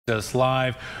Us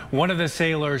live, one of the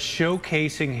sailors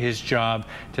showcasing his job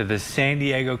to the San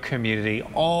Diego community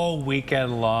all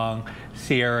weekend long.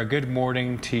 Sierra, good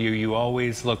morning to you. You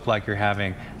always look like you're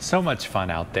having so much fun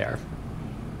out there.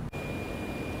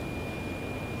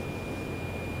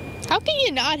 How can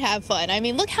you not have fun? I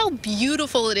mean, look how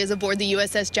beautiful it is aboard the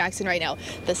USS Jackson right now.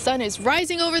 The sun is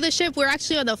rising over the ship. We're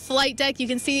actually on the flight deck. You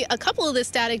can see a couple of the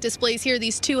static displays here,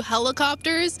 these two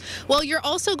helicopters. Well, you're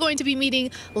also going to be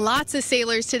meeting lots of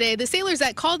sailors today, the sailors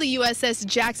that call the USS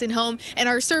Jackson home and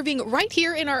are serving right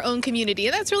here in our own community.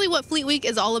 And that's really what Fleet Week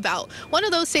is all about. One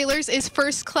of those sailors is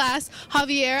First Class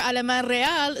Javier Alemán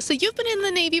Real. So you've been in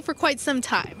the Navy for quite some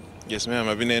time. Yes, ma'am.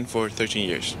 I've been in for 13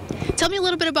 years. Tell me a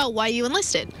little bit about why you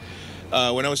enlisted.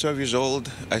 When I was 12 years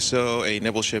old, I saw a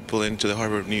naval ship pull into the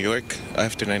harbor of New York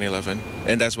after 9/11,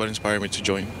 and that's what inspired me to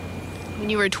join. When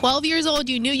you were 12 years old,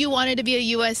 you knew you wanted to be a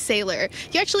U.S. sailor.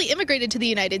 You actually immigrated to the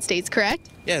United States, correct?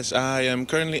 Yes, I am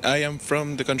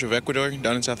from the country of Ecuador,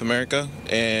 down in South America,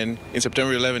 and in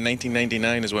September 11,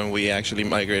 1999 is when we actually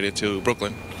migrated to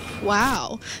Brooklyn.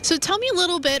 Wow. So tell me a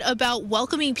little bit about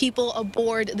welcoming people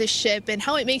aboard the ship and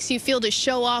how it makes you feel to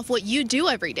show off what you do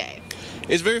every day.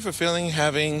 It's very fulfilling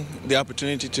having the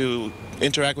opportunity to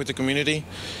interact with the community.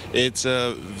 It's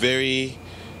very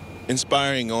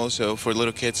inspiring also for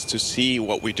little kids to see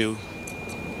what we do.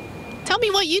 Tell me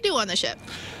what you do on the ship.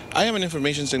 I am an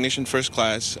information technician first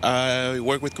class. I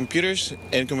work with computers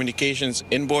and communications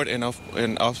inboard and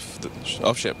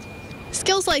off ship.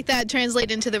 Skills like that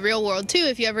translate into the real world too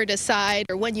if you ever decide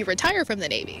or when you retire from the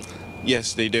Navy.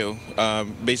 Yes, they do.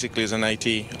 Basically as an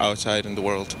IT outside in the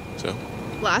world. So.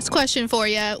 Last question for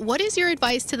you. What is your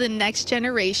advice to the next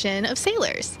generation of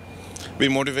sailors? Be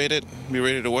motivated, be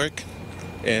ready to work,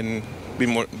 and be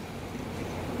more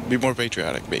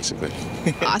patriotic, basically.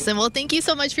 Awesome. Well, thank you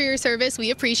so much for your service. We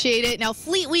appreciate it. Now,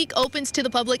 Fleet Week opens to the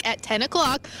public at 10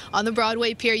 o'clock on the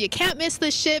Broadway Pier. You can't miss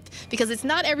the ship because it's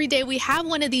not every day we have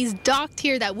one of these docked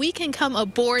here that we can come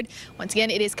aboard. Once again,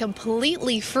 it is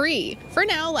completely free. For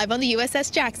now, live on the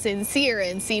USS Jackson, Sierra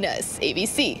Encinas,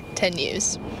 ABC 10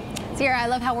 News. Sierra, I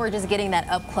love how we're just getting that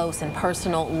up close and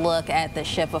personal look at the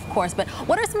ship, of course. But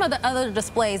what are some of the other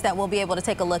displays that we'll be able to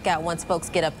take a look at once folks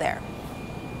get up there?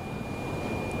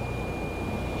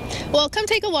 Well, come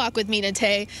take a walk with me,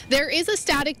 Nate. There is a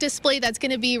static display that's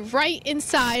going to be right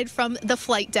inside from the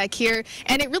flight deck here,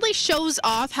 and it really shows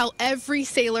off how every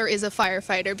sailor is a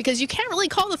firefighter because you can't really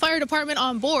call the fire department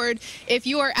on board if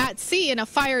you are at sea and a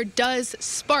fire does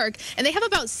spark. And they have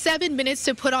about 7 minutes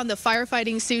to put on the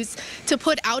firefighting suits to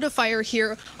put out a fire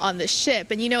here on the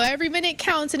ship. And you know, every minute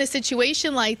counts in a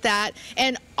situation like that.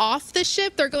 And off the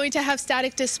ship, they're going to have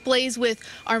static displays with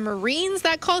our Marines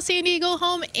that call San Diego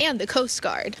home and the Coast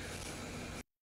Guard.